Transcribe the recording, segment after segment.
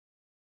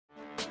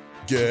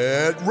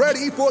Get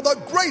ready for the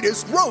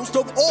greatest roast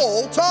of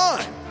all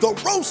time, the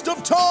Roast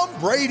of Tom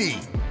Brady,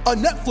 a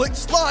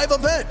Netflix live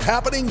event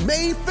happening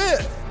May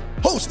 5th.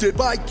 Hosted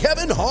by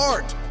Kevin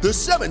Hart, the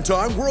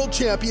 7-time world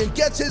champion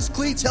gets his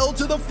cleats held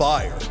to the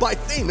fire by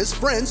famous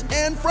friends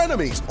and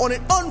frenemies on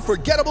an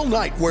unforgettable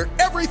night where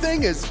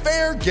everything is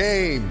fair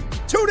game.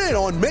 Tune in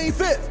on May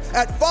 5th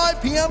at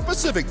 5 p.m.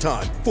 Pacific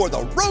time for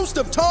the Roast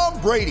of Tom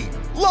Brady,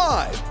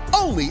 live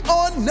only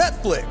on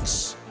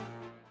Netflix.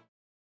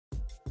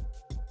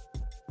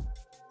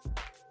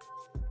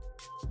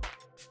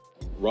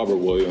 Robert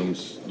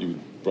Williams, you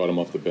brought him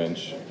off the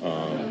bench.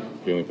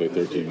 He only played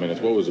 13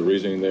 minutes. What was the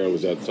reasoning there?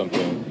 Was that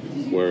something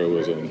where it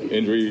was an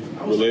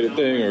injury-related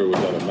thing, or was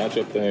that a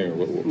matchup thing?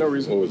 Or No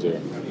reason. What was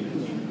there?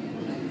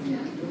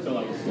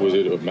 Was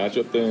it a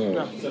matchup thing?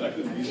 No.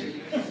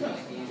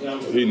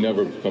 He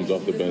never comes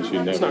off the bench. He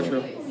never. It's not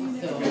true.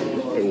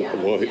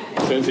 Well,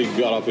 since he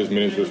got off his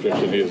minutes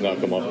restriction, he has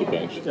not come off the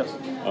bench. Yes.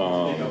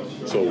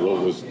 So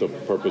what was the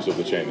purpose of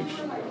the change?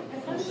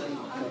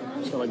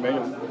 So like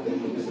Megan.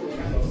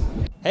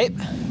 Hey,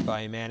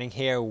 Bobby Manning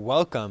here.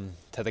 Welcome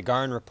to the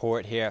Garden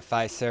Report here at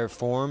Fiserv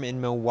Forum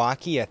in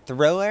Milwaukee. A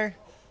thriller,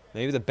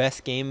 maybe the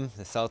best game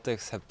the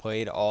Celtics have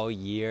played all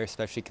year,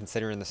 especially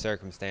considering the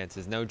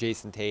circumstances. No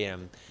Jason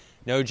Tatum,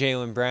 no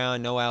Jaylen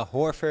Brown, no Al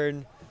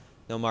Horford,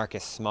 no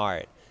Marcus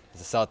Smart. As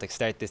the Celtics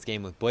start this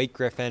game with Blake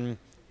Griffin,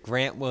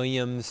 Grant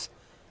Williams,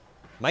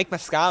 Mike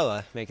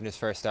Muscala making his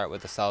first start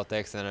with the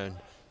Celtics, and then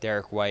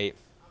Derek White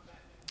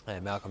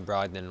and Malcolm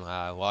Brogdon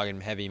logging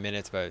heavy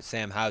minutes, but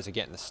Sam Hauser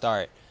getting the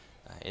start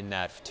in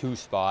that 2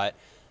 spot.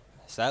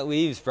 So that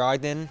leaves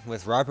Brogdon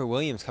with Robert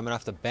Williams coming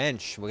off the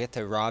bench. We'll get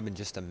to Rob in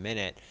just a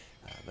minute.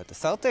 But the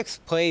Celtics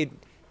played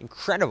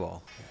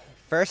incredible.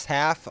 First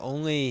half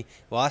only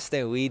lost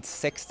their lead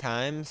 6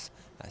 times,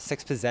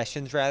 6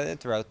 possessions rather,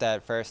 throughout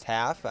that first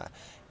half.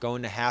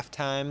 Going to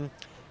halftime,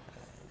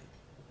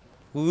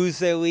 lose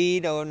their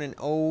lead on an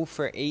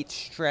 0-for-8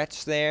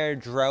 stretch there,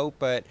 drought,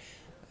 but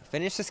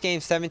finished this game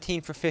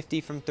 17 for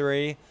 50 from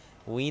 3.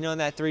 Lean on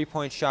that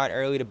 3-point shot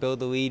early to build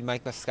the lead.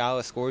 Mike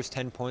Muscala scores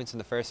 10 points in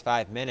the first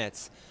 5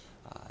 minutes.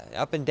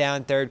 Up and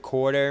down third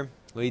quarter,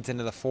 leads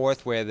into the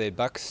fourth where the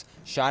Bucks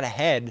shot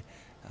ahead.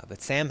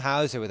 But Sam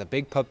Hauser with a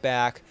big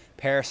putback,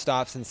 pair of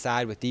stops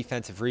inside with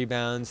defensive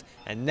rebounds,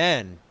 and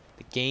then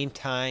the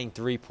game-tying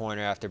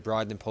 3-pointer after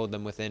Brogdon pulled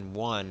them within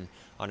 1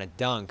 on a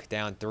dunk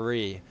down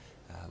 3,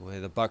 where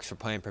the Bucks were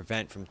playing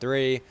prevent from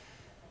 3.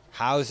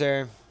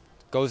 Hauser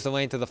goes the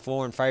length of the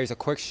floor and fires a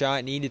quick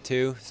shot, needed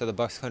to, so the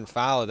Bucks couldn't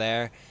foul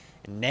there,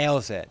 and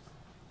nails it.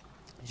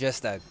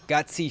 Just a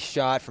gutsy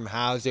shot from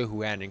Hauser,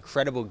 who had an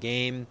incredible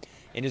game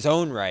in his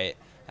own right.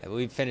 I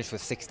believe finished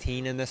with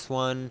 16 in this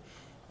one.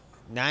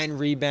 9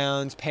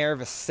 rebounds, pair of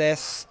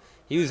assists.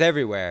 He was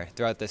everywhere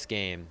throughout this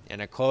game.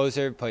 And a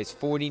closer, plays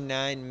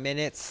 49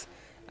 minutes.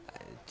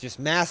 Just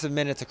massive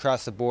minutes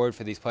across the board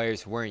for these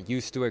players who weren't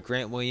used to it.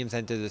 Grant Williams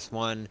entered this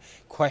one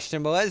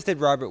questionable, as did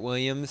Robert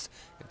Williams.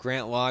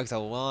 Grant logs a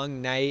long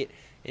night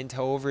into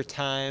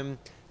overtime.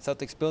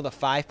 Celtics build a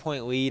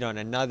 5-point lead on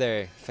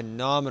another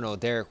phenomenal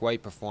Derek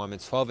White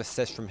performance. 12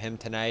 assists from him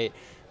tonight.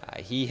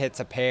 He hits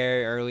a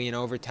pair early in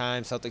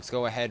overtime. Celtics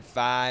go ahead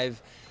 5.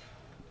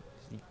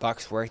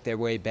 Bucks work their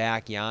way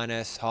back.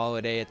 Giannis,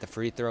 Holiday at the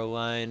free throw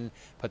line,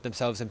 put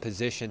themselves in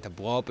position to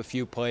blow up a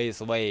few plays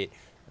late.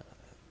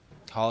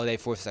 Holiday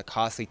forces a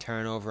costly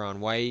turnover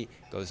on White,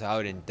 goes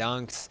out and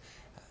dunks.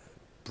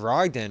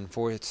 Brogdon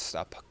forced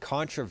a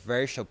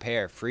controversial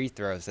pair of free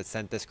throws that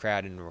sent this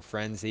crowd into a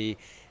frenzy.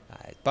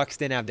 Bucks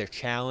didn't have their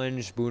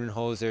challenge.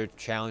 Budenholzer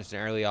challenged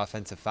an early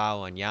offensive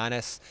foul on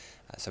Giannis.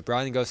 So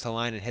Brogdon goes to the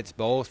line and hits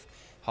both.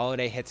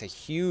 Holiday hits a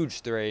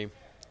huge 3.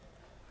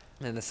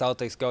 And the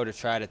Celtics go to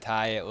try to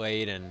tie it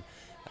late and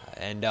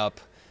end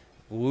up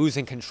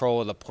losing control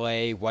of the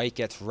play. White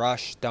gets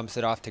rushed, dumps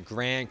it off to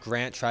Grant.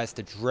 Grant tries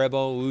to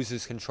dribble,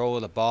 loses control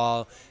of the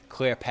ball.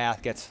 Clear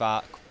path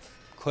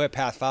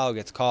foul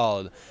gets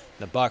called.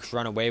 The Bucks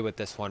run away with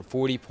this one.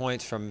 40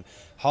 points from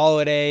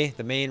Holiday,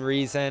 the main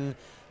reason.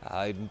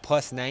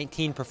 Plus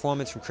 19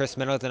 performance from Chris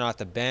Middleton off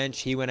the bench.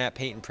 He went at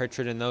Peyton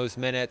Pritchard in those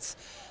minutes.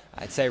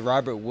 I'd say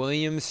Robert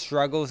Williams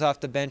struggles off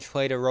the bench,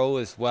 played a role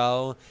as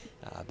well.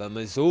 But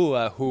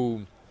Mazzulla,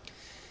 who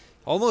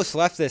almost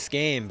left this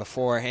game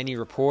before any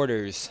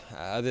reporters,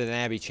 other than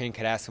Abby Chin,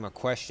 could ask him a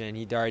question.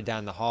 He darted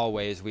down the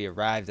hallway as we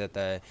arrived at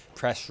the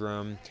press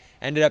room.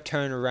 Ended up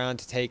turning around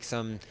to take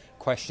some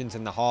questions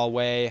in the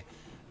hallway.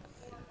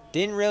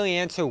 Didn't really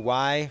answer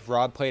why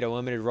Rob played a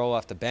limited role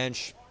off the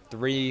bench.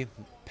 3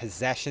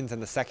 possessions in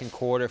the second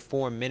quarter,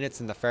 4 minutes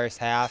in the first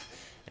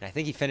half. And I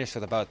think he finished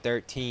with about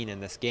 13 in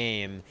this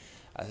game.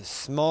 A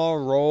small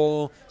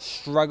role,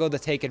 struggled to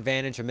take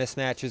advantage of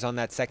mismatches on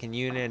that second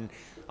unit. And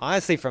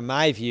honestly, from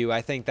my view,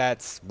 I think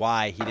that's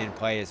why he didn't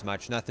play as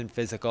much. Nothing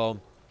physical.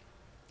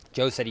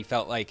 Joe said he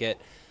felt like it,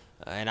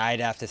 and I'd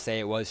have to say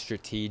it was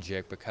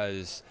strategic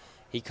because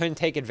he couldn't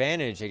take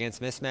advantage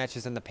against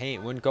mismatches in the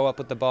paint. Wouldn't go up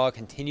with the ball,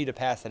 continue to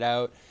pass it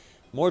out.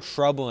 More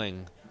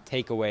troubling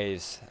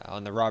takeaways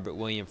on the Robert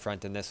Williams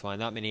front in this one.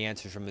 Not many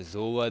answers from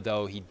Mazzulla,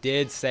 though he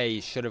did say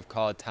he should have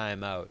called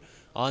timeout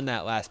on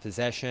that last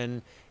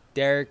possession.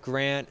 Derek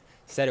Grant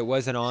said it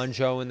wasn't on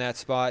Joe in that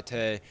spot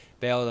to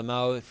bail them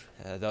out,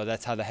 though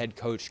that's how the head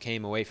coach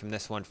came away from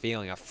this one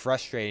feeling. A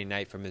frustrating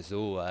night for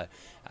Mazzulla,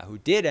 who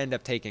did end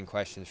up taking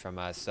questions from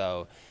us,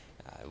 so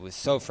it was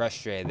so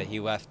frustrated that he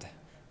left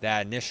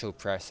that initial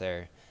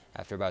presser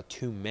after about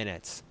 2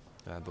 minutes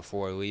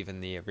before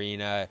leaving the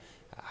arena.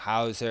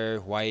 Hauser,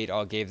 White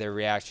all gave their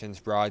reactions.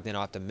 Brogdon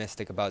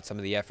optimistic about some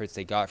of the efforts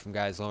they got from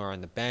guys lower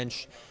on the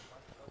bench.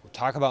 We'll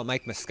talk about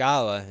Mike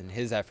Muscala and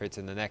his efforts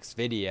in the next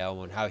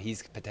video and how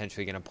he's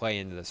potentially going to play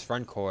into this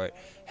front court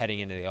heading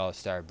into the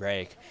All-Star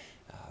break.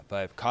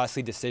 But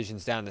costly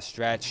decisions down the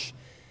stretch.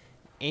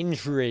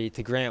 Injury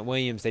to Grant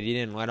Williams that he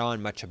didn't let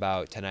on much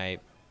about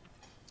tonight.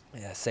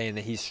 Saying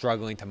that he's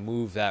struggling to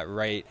move that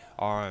right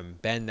arm,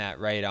 bend that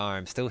right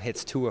arm. Still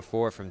hits 2 of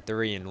 4 from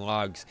 3 and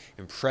logs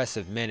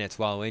impressive minutes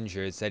while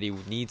injured. Said he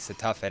needs to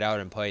tough it out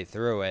and play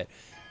through it.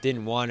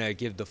 Didn't want to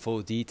give the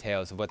full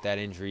details of what that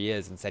injury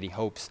is and said he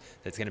hopes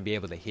that it's going to be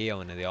able to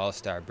heal into the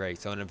All-Star break.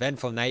 So an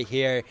eventful night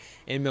here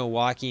in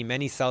Milwaukee.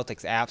 Many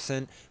Celtics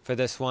absent for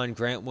this one.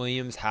 Grant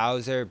Williams,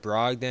 Hauser,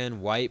 Brogdon,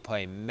 White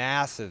play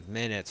massive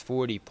minutes,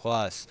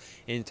 40-plus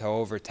into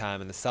overtime.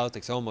 And the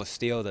Celtics almost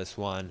steal this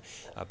one,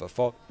 but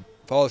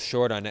falls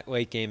short on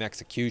late-game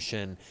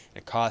execution. And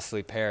a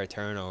costly pair of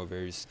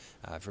turnovers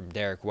from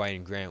Derek White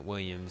and Grant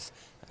Williams.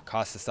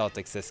 Cost the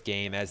Celtics this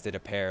game, as did a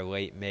pair of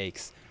late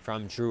makes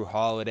from Drew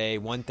Holiday.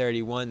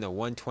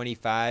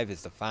 131-125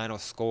 is the final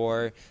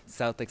score.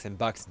 Celtics and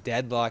Bucks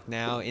deadlock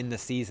now in the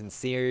season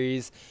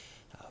series.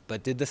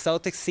 But did the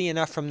Celtics see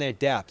enough from their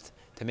depth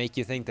to make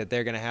you think that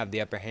they're going to have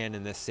the upper hand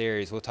in this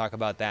series? We'll talk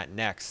about that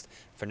next.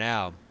 For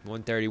now,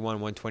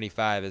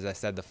 131-125, as I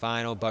said, the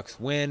final. Bucks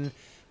win,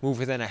 move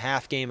within a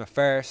half game of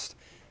first,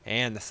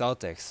 and the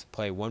Celtics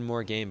play one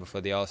more game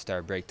before the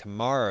All-Star break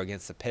tomorrow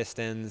against the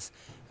Pistons.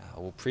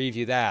 We'll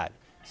preview that,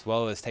 as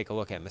well as take a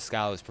look at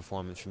Muscala's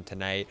performance from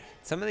tonight.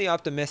 Some of the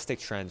optimistic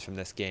trends from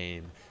this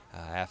game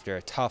after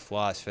a tough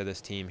loss for this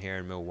team here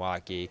in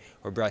Milwaukee.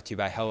 We're brought to you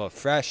by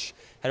HelloFresh.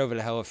 Head over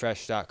to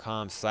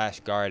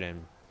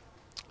HelloFresh.com/garden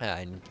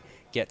and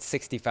get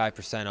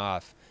 65%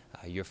 off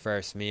your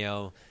first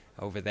meal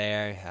over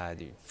there.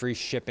 Free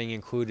shipping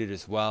included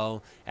as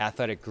well.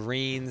 Athletic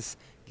Greens.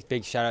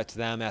 Big shout out to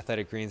them,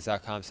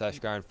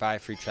 athleticgreens.com/garden.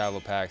 5 free travel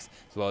packs,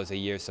 as well as a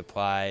year's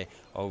supply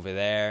over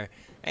there.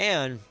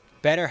 And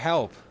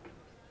BetterHelp.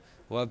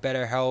 Love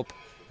BetterHelp.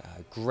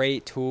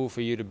 Great tool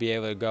for you to be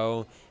able to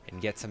go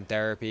and get some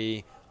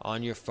therapy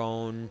on your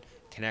phone,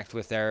 connect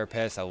with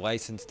therapists, a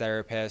licensed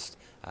therapist.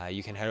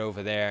 You can head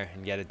over there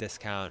and get a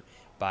discount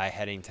by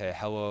heading to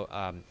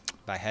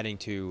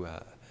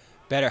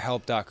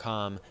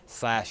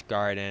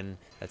BetterHelp.com/garden.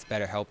 That's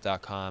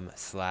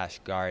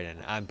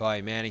BetterHelp.com/garden. I'm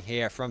Bobby Manning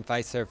here from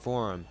Fiserv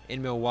Forum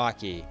in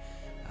Milwaukee.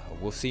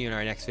 We'll see you in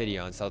our next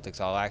video on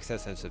Celtics All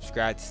Access, and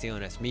subscribe to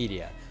CLNS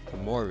Media for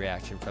more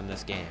reaction from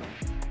this game.